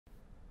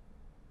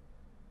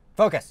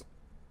Focus.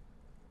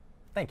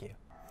 Thank you.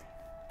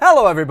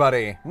 Hello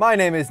everybody, my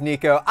name is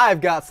Nico. I've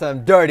got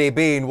some dirty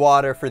bean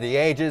water for the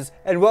ages,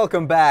 and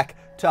welcome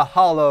back to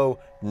Hollow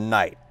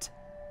Knight.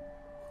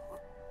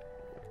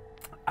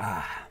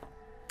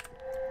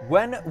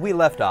 When we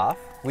left off,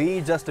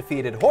 we just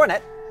defeated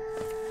Hornet,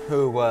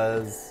 who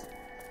was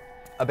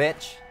a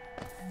bitch.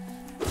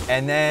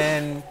 And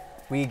then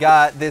we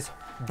got this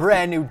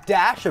brand new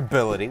dash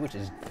ability, which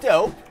is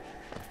dope.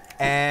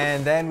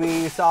 And then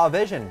we saw a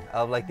vision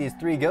of like these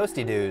three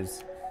ghosty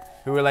dudes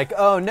who were like,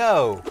 oh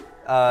no,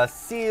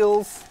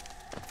 seals,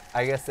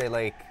 I guess they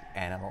like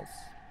animals.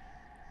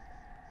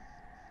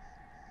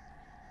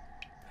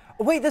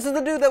 Oh, wait, this is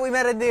the dude that we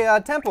met in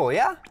the temple,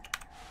 yeah?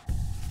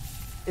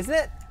 Isn't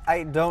it?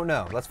 I don't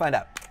know. Let's find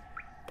out.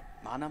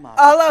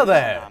 Hello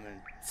there!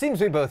 Seems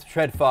we both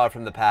tread far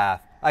from the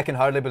path. I can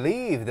hardly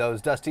believe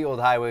those dusty old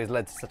highways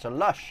led to such a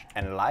lush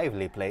and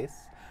lively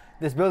place.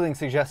 This building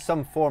suggests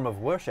some form of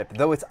worship,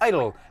 though its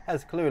idol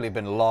has clearly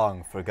been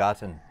long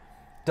forgotten.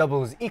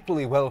 Doubles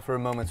equally well for a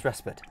moment's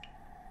respite.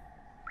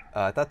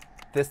 I thought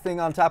this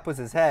thing on top was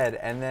his head,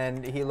 and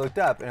then he looked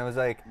up and it was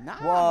like,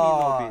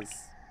 whoa.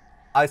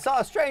 I saw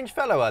a strange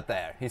fellow out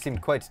there. He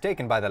seemed quite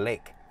taken by the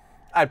lake.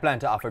 I'd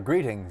planned to offer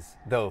greetings,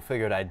 though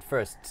figured I'd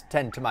first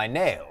tend to my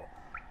nail.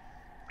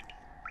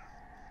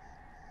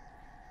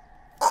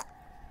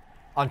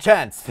 On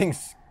chance,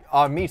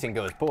 our meeting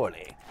goes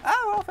poorly.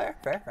 Oh, well,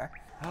 fair.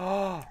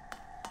 Oh,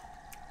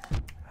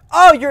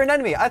 you're an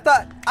enemy. I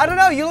don't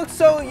know, you look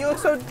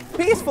so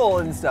peaceful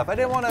and stuff. I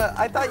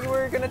thought you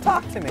were gonna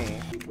talk to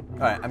me. All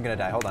right, I'm gonna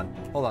die. Hold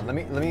on. Let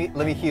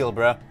me heal,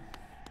 bro.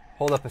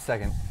 Hold up a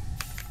second.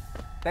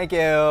 Thank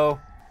you.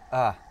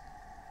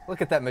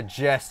 Look at that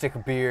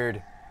majestic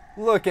beard.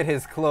 Look at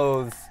his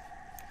clothes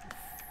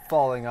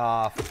falling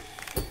off.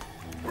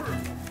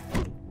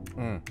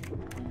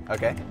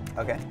 Okay.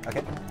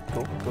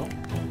 Cool.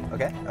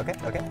 Okay.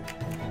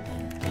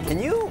 Can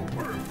you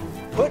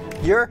put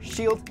your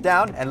shield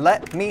down and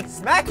let me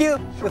smack you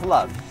with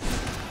love?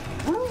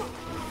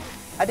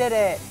 I did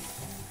it.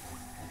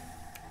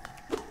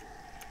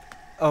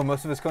 Oh,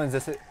 most of his coins,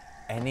 that's it.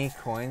 Any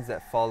coins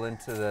that fall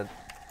into the...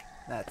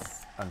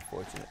 That's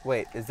unfortunate.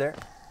 Wait, is there...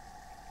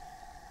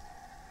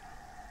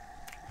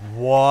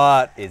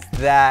 What is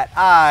that?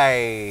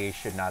 I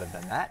should not have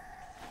done that.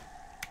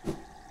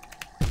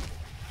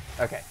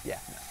 Okay, yeah,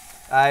 no.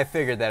 I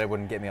figured that it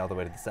wouldn't get me all the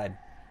way to the side.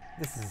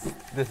 This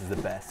is the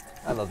best.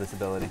 I love this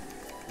ability.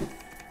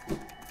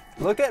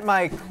 Look at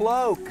my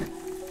cloak.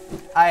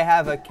 I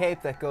have a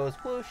cape that goes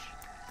whoosh.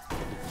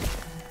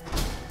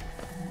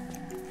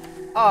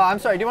 Oh, I'm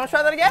sorry. Do you want to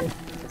try that again?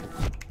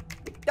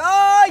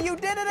 Oh, you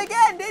did it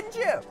again, didn't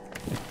you?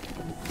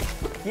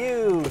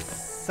 You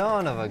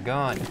son of a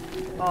gun.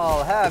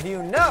 I'll have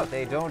you know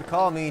they don't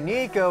call me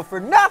Nico for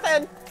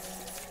nothing.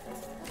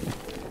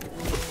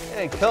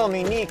 They call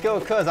me Nico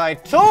because I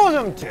told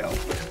them to.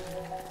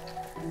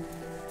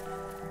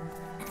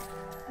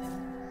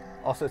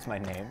 Also, it's my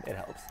name. It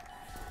helps.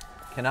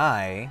 Can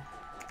I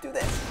do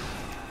this?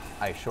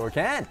 I sure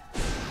can.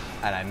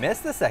 And I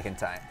missed the second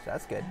time, so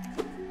that's good.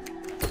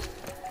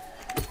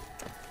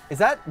 Is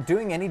that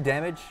doing any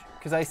damage?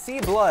 Because I see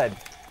blood.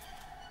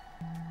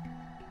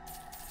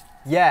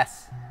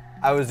 Yes,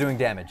 I was doing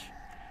damage.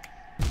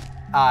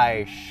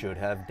 I should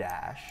have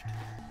dashed.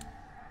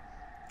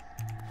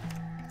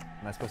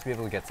 Am I supposed to be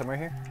able to get somewhere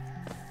here?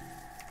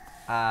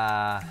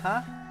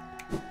 Uh-huh.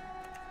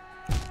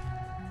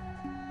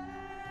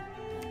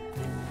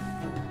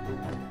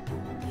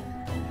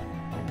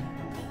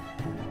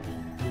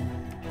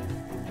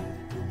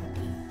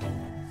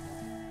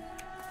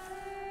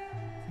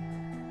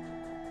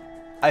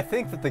 I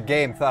think that the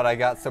game thought I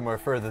got somewhere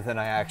further than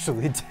I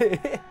actually did.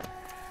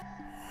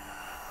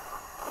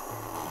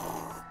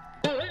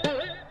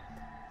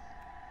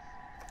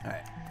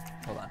 Alright,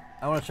 hold on.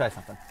 I want to try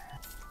something.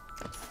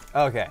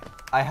 Okay,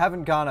 I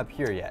haven't gone up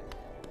here yet.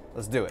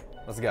 Let's do it.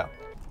 Let's go.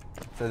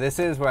 So this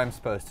is where I'm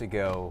supposed to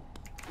go,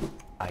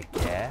 I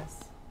guess.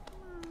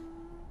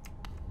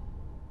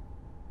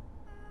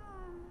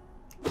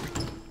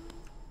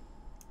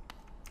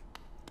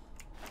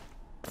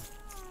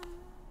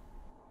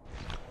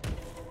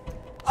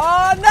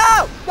 Oh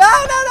no! No!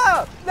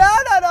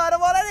 I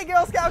don't want any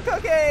Girl Scout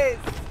cookies!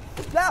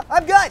 No,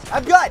 I'm good.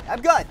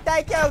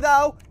 Thank you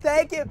though.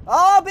 Thank you.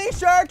 I'll be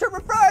sure to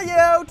refer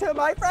you to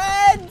my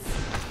friends.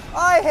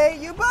 I hate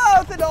you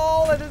both and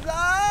all it is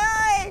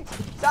I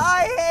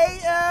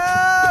hate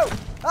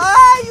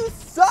you. You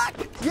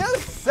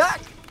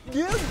suck.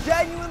 You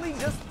genuinely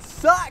just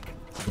suck.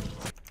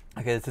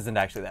 Okay, this isn't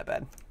actually that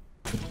bad.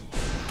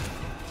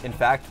 In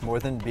fact, more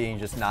than being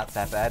just not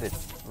that bad,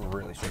 it's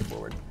really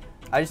straightforward.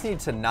 I just need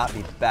to not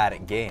be bad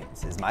at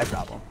games is my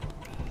problem.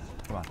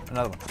 Come on,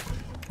 another one.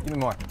 Give me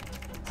more.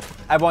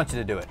 I want you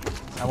to do it.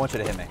 I want you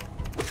to hit me.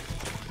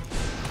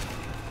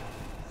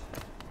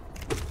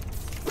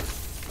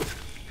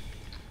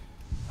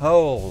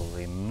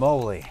 Holy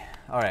moly.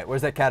 All right,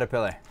 where's that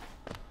caterpillar?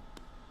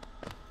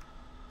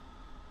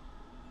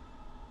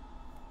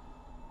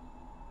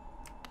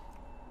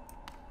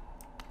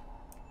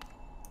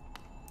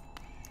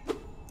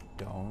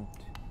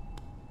 don't.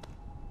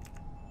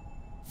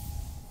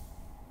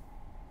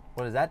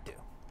 What does that do?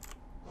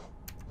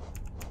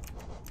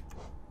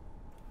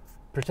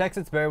 Protects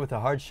its berry with a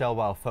hard shell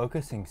while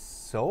focusing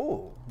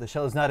soul. The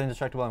shell is not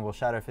indestructible and will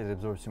shatter if it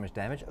absorbs too much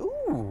damage.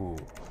 Ooh,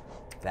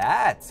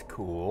 that's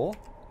cool.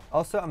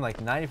 Also, I'm like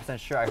 90%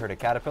 sure I heard a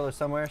caterpillar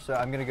somewhere, so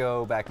I'm gonna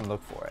go back and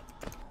look for it.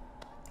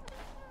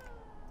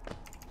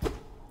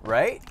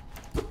 Right?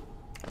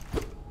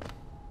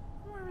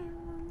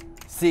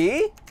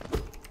 See?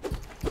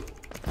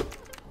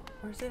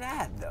 Where's it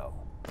at, though?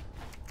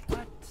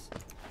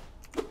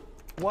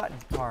 What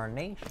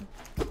tarnation?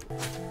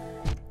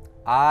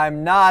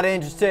 I'm not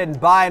interested in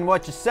buying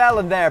what you're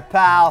selling there,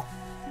 pal.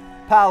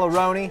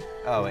 Palaroni.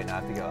 Oh, wait, no, I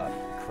have to go up.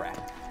 Crap.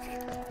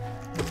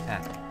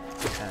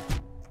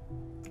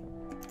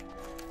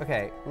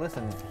 Okay,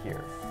 listen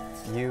here.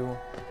 You...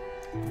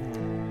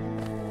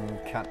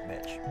 cunt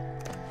bitch.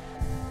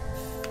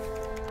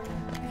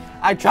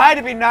 I tried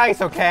to be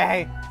nice,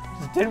 okay?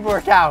 Just didn't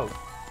work out.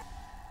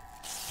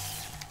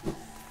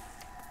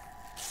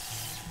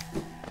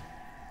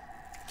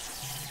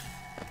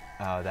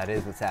 Oh, that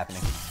is what's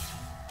happening.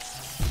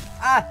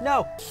 Ah,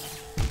 no!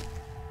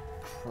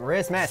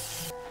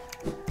 Christmas!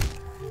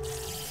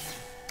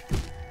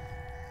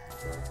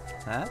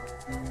 Huh?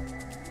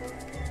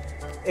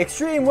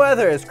 Extreme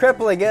weather is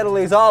crippling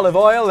Italy's olive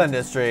oil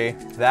industry.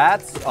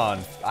 That's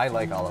on... I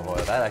like olive oil.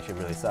 That actually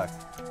really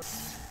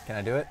sucks. Can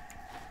I do it?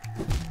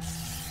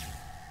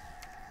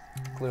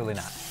 Clearly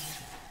not.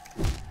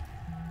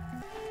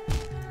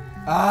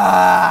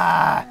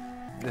 Ah!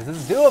 This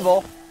is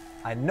doable.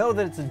 I know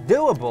that it's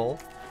doable.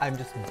 I'm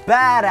just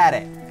bad at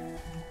it.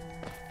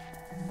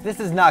 This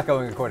is not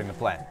going according to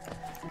plan.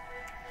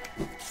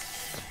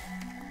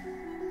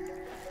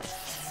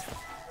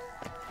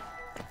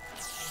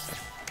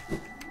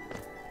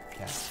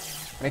 Okay.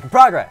 Making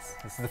progress.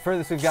 This is the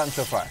furthest we've gotten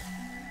so far.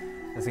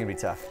 This is gonna be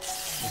tough.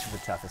 This is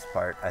the toughest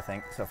part, I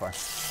think, so far.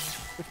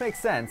 Which makes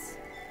sense.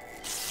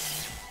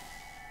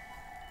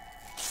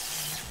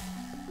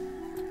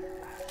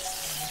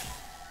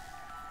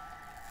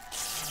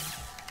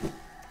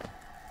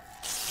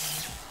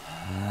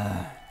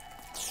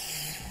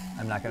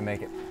 I'm not gonna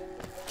make it.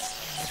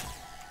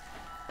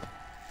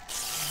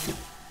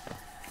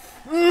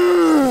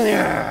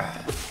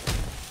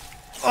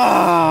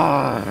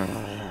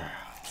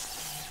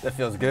 That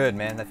feels good,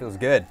 man. That feels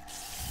good.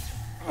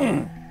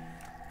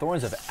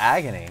 Thorns of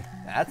Agony.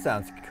 That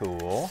sounds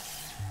cool.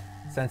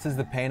 Senses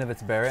the pain of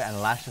its bearer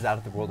and lashes out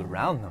at the world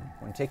around them.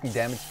 When taking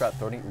damage throughout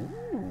thorny...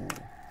 Ooh,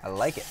 I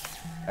like it.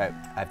 Alright,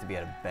 I have to be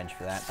at a bench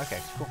for that. Okay,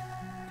 cool.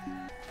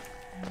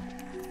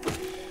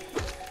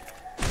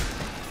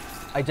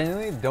 I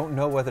genuinely don't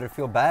know whether to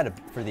feel bad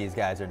for these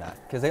guys or not,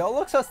 because they all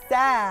look so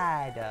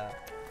sad.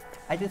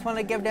 I just want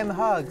to give them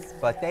hugs,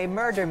 but they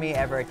murder me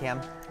every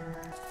time.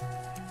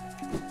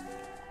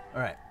 All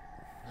right.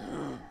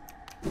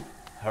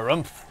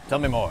 Harumph, tell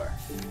me more.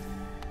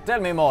 Tell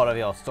me more of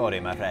your story,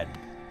 my friend.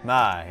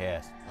 Ah,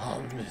 yes.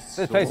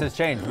 This place has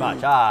changed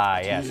much. Ah,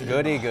 yes.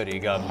 Goody, goody,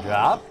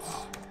 gumdrop.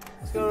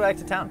 Let's go back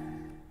to town.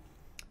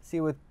 See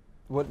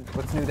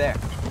what's new there.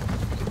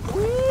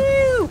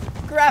 Woo!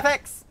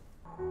 Graphics!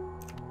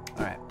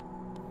 Alright.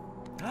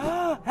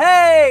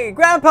 Hey,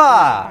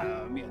 Grandpa!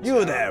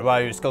 You there,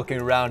 why are you skulking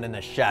around in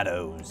the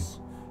shadows?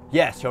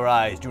 Yes, your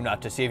eyes do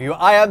not deceive you.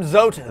 I am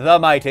Zote the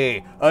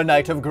Mighty, a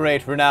knight of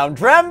great renown.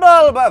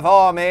 Tremble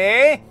before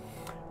me!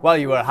 While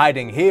you were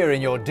hiding here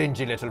in your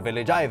dingy little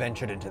village, I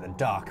ventured into the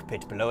dark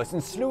pit below us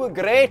and slew a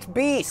great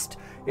beast.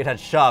 It had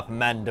sharp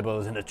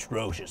mandibles and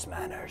atrocious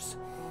manners.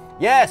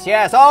 Yes,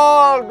 yes,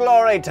 all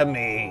glory to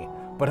me.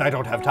 But I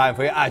don't have time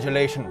for your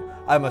adulation.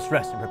 I must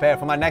rest and prepare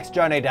for my next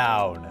journey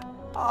down.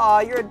 Aw,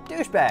 you're a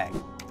douchebag.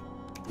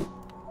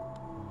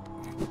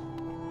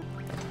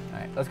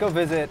 Alright, let's go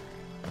visit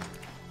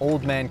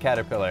Old Man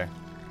Caterpillar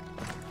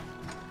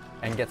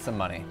and get some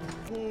money.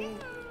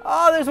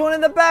 Oh, there's one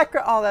in the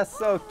background. Oh, that's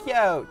so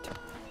cute.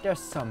 There's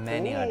so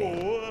many of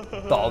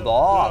them. Wow.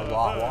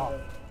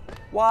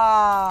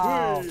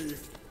 Wow.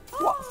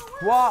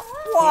 Wow.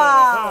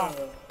 Wow.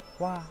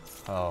 Wow.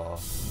 Oh.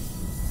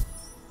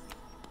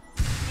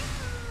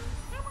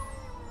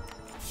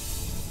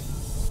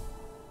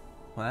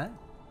 What?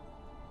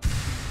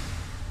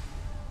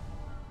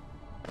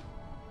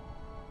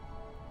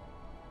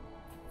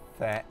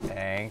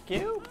 Thank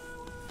you.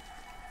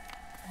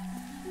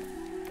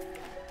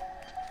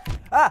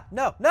 Ah,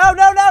 no.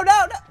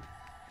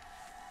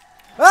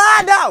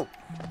 Ah, no!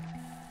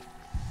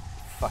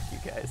 Fuck you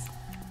guys.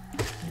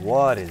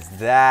 What is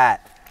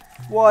that?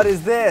 What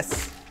is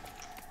this?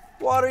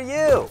 What are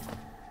you?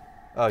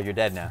 Oh, you're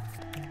dead now.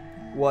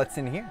 What's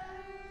in here?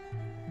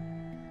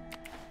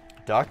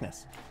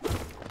 Darkness.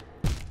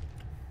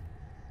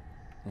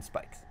 And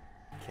spikes.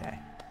 Okay.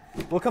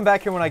 We'll come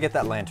back here when I get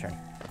that lantern.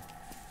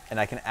 And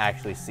I can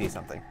actually see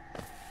something.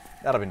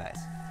 That'll be nice.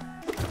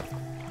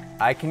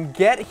 I can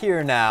get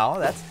here now.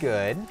 That's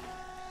good.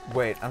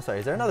 Wait, I'm sorry.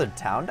 Is there another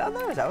town down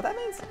there? Is that what that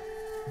means?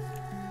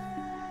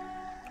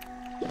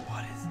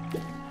 What is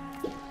it?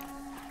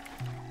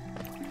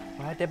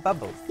 Why are there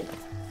bubbles?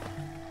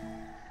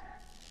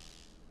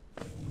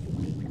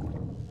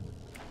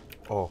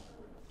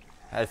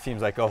 That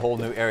seems like a whole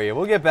new area.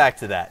 We'll get back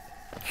to that.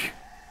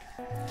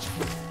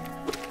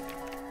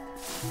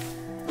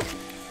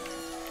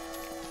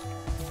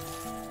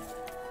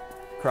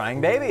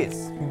 Crying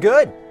babies.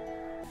 Good.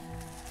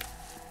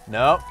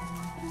 Nope.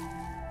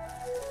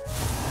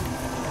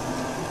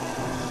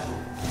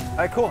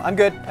 Alright, cool. I'm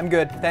good. I'm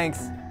good.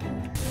 Thanks.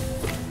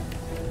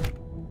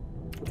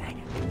 Dang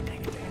it.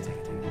 Dang it, dang it, dang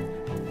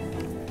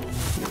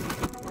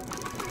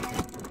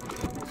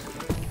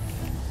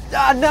it.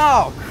 Ah,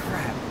 no!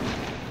 Crap.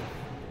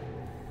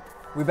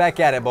 We back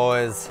at it,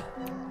 boys.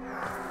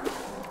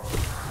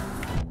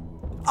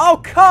 Oh,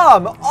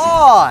 come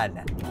on!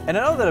 And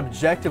I know that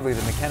objectively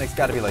the mechanics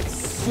gotta be like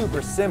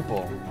super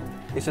simple.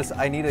 It's just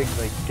I need to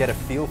like get a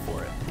feel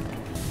for it.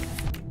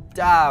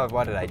 Ah,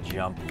 why did I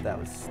jump? That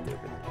was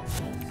stupid.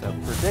 So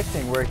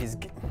predicting where he's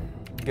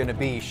gonna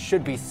be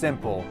should be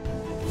simple.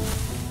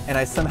 And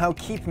I somehow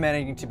keep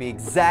managing to be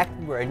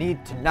exactly where I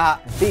need to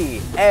not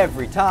be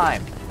every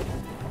time.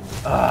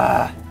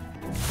 Ugh.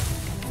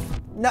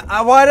 No,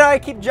 why do I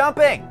keep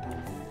jumping?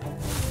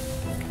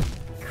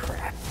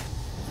 Crap.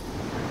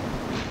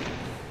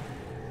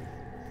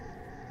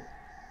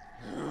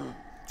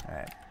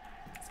 Alright,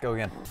 let's go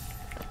again.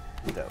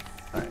 Dope.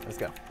 Alright, let's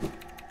go.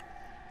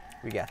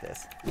 We got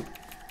this.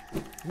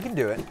 We can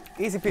do it.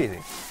 Easy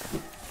peasy.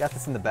 Got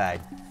this in the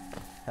bag.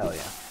 Hell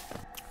yeah.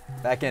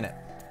 Back in it.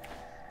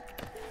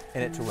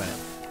 In it to win it.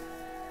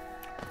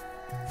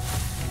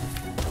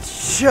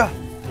 Shoo!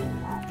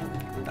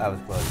 That was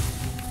close.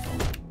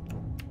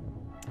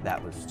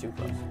 That was too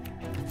close.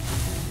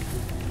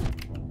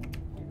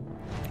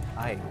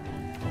 I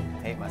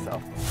hate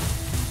myself.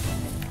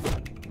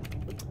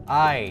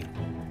 I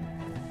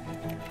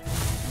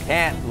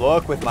can't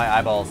look with my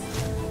eyeballs.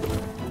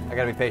 I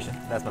gotta be patient.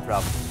 That's my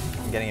problem.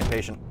 I'm getting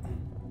impatient.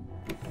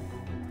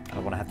 I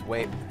don't want to have to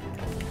wait.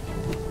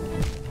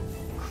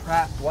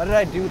 Crap. Why did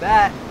I do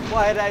that?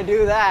 Why did I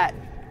do that?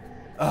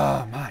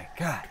 Oh my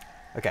god.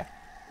 Okay.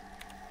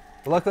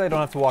 But luckily I don't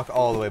have to walk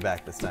all the way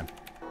back this time.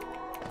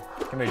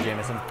 Come here,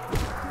 Jameson.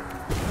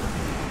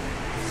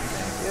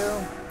 Thank you.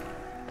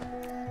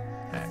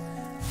 Alright.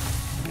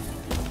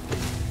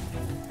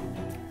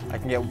 I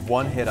can get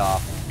one hit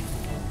off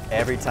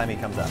every time he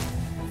comes up.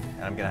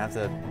 And I'm gonna have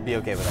to be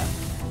okay with that.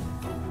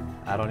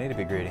 I don't need to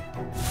be greedy.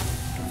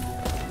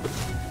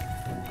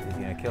 He's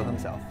gonna kill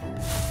himself.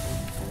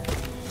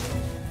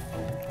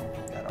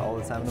 Got all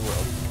the time in the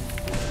world.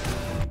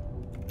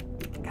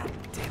 God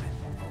damn it.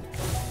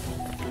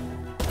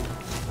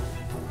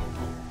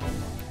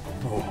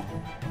 Oh,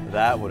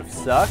 that would have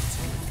sucked.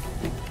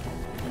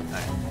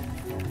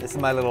 Alright. This is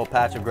my little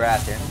patch of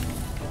grass here.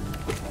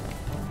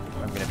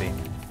 Where I'm gonna be.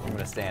 I'm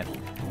gonna stand.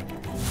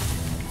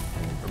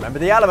 Remember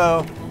the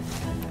Alamo!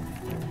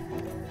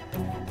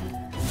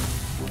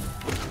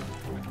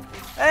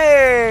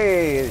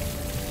 Hey!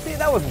 See,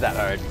 that wasn't that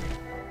hard.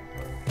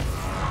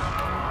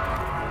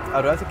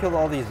 Oh, do I have to kill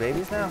all these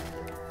babies now?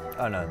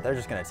 Oh no, they're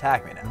just gonna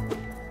attack me now.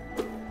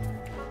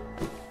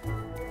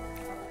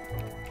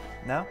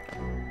 No?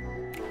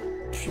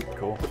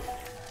 Cool.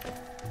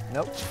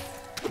 Nope.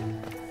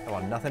 I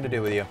want nothing to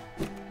do with you.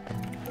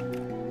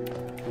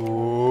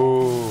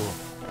 Ooh.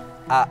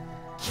 Ah.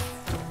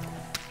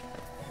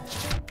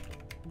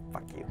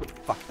 Fuck you.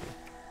 Fuck you.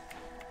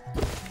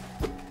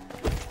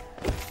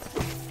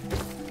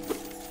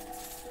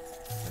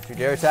 Don't you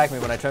dare attack me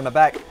when I turn my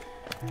back.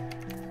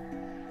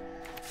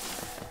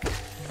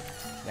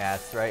 Yeah,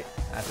 that's right.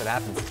 That's what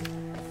happens.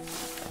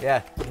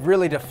 Yeah,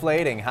 really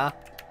deflating, huh?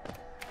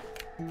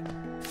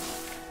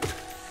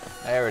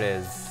 There it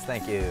is.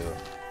 Thank you.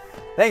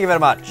 Thank you very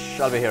much.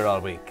 I'll be here all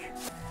week.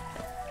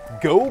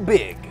 Go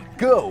big.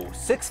 Go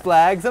Six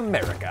Flags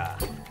America.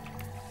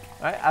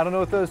 Alright, I don't know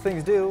what those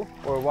things do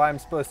or why I'm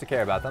supposed to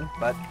care about them,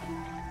 but...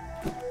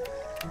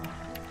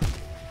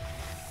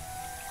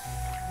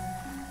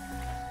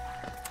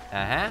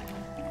 Uh-huh.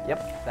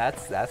 Yep,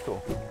 that's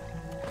cool.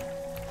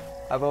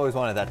 I've always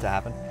wanted that to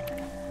happen.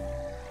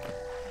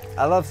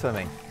 I love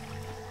swimming.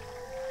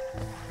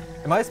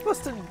 Am I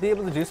supposed to be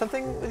able to do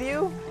something with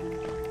you?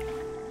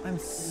 I'm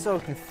so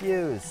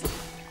confused.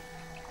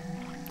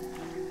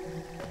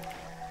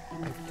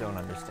 I don't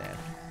understand.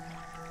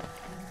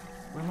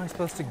 Where am I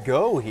supposed to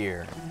go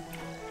here?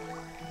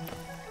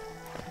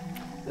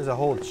 There's a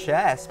whole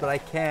chest, but I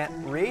can't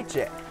reach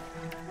it.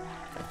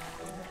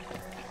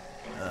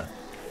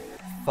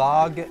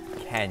 Fog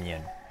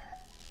Canyon.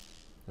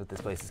 That's what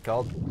this place is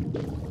called.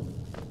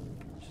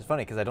 Which is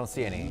funny because I don't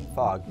see any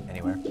fog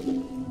anywhere.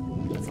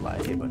 That's a lie,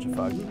 I see a bunch of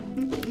fog.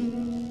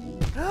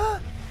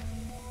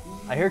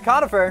 I hear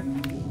conifer.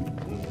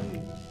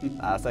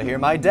 I also hear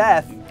my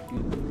death.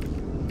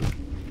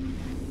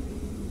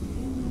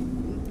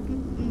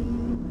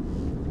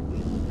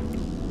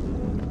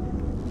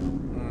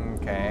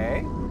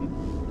 Okay.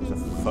 So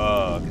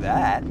fuck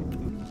that.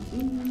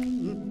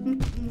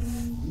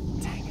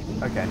 Dang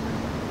it. Okay.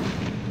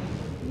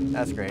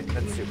 That's great.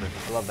 That's super.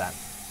 I love that.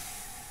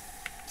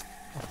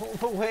 All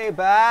the way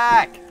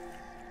back.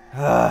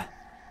 Ugh.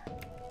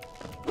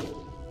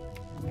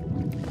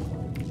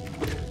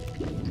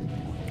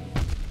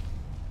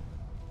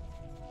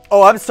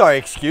 Oh, I'm sorry.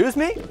 Excuse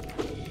me?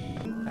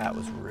 That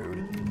was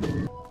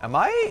rude. Am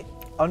I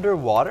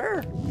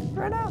underwater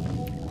right now?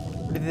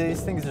 Or do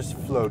these things just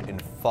float in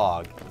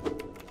fog?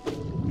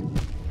 I'm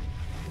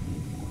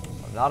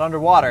not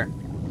underwater.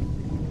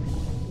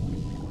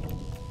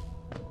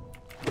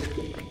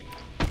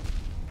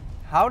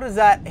 How does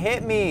that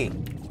hit me?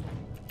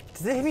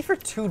 Does it hit me for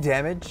 2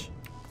 damage?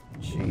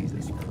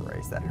 Jesus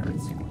Christ, that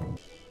hurts.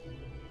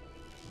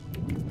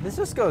 This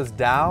just goes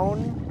down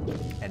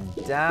and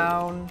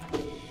down.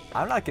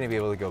 I'm not gonna be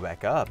able to go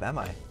back up, am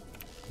I?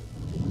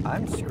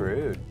 I'm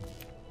screwed.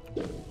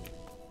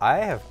 I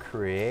have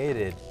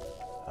created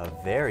a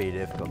very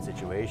difficult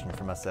situation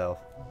for myself.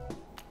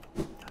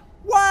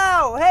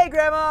 Wow! Hey,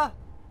 Grandma!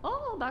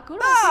 Oh,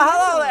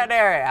 hello there,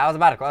 dearie. I was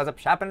about to close up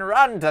shop and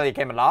run until you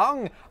came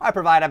along. I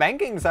provide a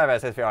banking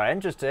service if you're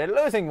interested.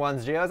 Losing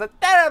one's geo is a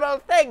terrible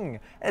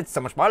thing. It's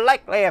so much more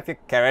likely if you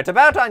carry it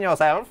about on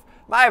yourself.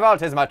 My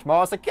vault is much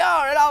more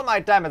secure. In all my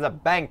time as a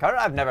banker,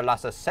 I've never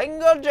lost a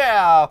single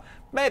geo.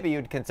 Maybe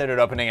you'd consider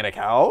opening an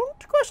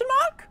account? Question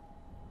mark?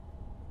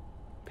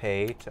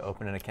 Pay to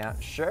open an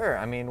account? Sure.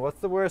 I mean, what's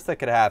the worst that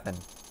could happen?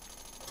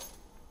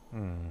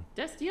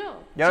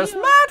 You're a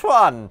smart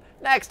one!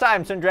 Next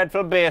time some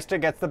dreadful beast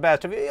gets the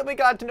best of you, you'll be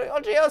glad to know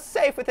your geo's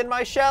safe within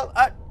my shell.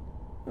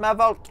 My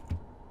vault.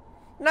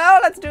 Now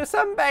let's do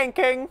some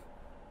banking.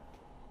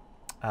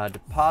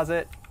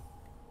 Deposit.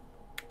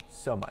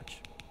 So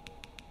much.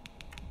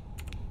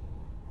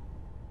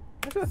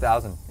 Let's do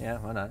 1,000. Yeah,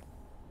 why not?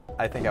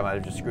 I think I might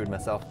have just screwed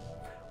myself.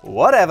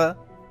 Whatever.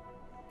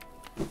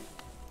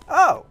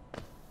 Oh.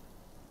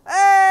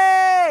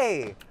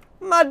 Hey!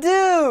 My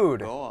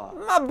dude!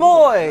 My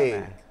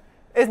boy!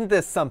 Isn't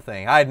this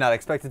something? I had not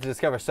expected to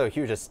discover so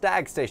huge a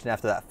stag station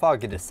after that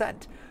foggy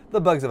descent.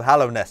 The bugs of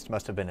Hallownest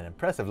must have been an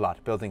impressive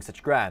lot, building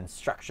such grand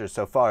structures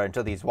so far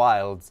into these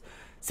wilds.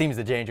 Seems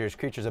the dangerous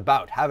creatures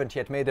about haven't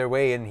yet made their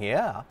way in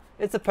here.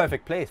 It's a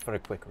perfect place for a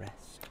quick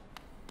rest.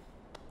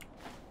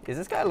 Is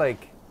this guy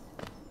like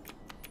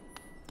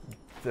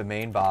the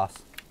main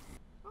boss?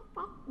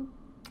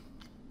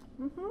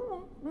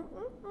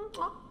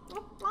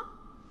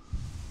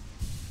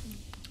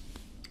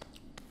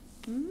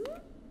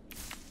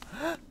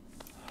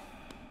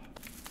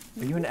 Are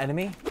you an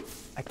enemy?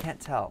 I can't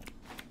tell.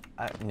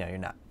 No, you're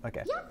not.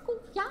 Okay.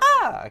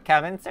 Ah,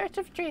 come in search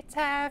of treats,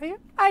 have you?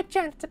 I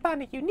chanced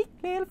upon a unique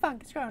little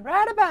fungus growing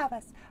right above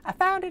us. I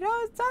found it,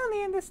 it's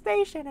only in the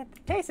station, and the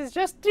taste is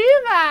just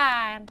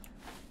divine.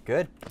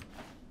 Good.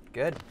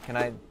 Good. Can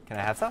I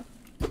have some?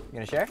 You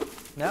gonna share?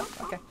 No?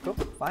 Okay, cool.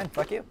 Fine.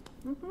 Fuck you.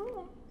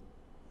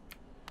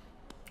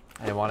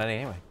 I didn't want any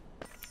anyway.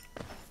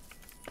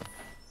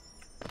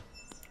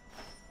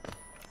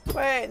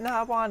 Wait, no,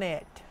 I want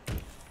it.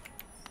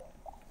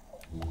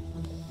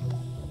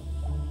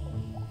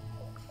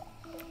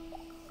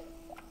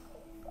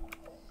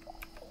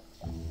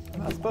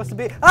 Am I supposed to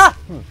be? Ah!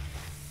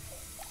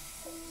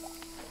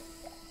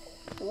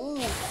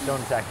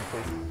 Don't attack me,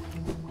 please.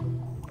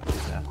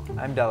 No,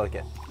 I'm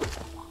delicate.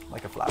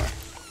 Like a flower.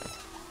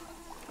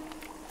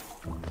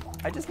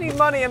 I just need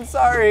money, I'm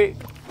sorry.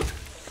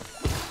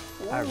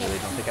 I really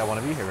don't think I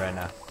want to be here right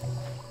now.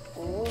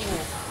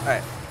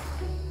 Alright.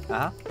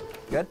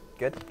 Good,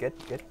 good, good,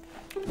 good.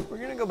 We're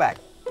gonna go back.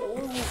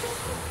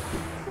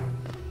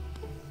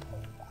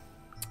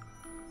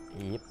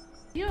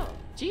 Yep.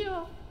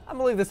 Geo. I'm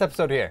gonna leave this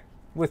episode here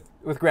with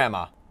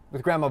Grandma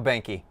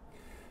Banky.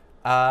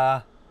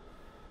 That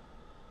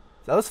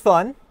was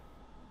fun.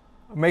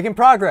 We're making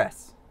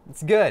progress.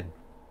 It's good.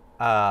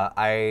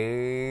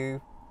 I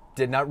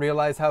did not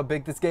realize how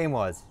big this game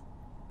was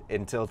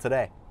until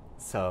today,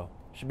 so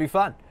should be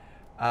fun.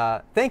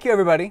 Thank you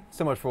everybody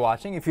so much for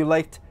watching. If you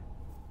liked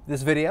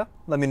this video,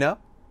 let me know.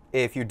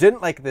 If you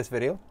didn't like this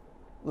video,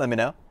 let me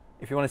know.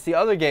 If you want to see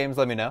other games,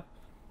 let me know.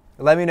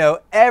 Let me know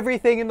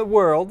everything in the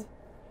world.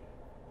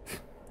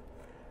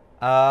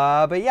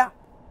 But yeah,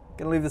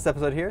 gonna leave this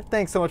episode here.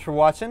 Thanks so much for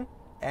watching,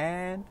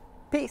 and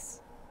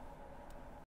peace.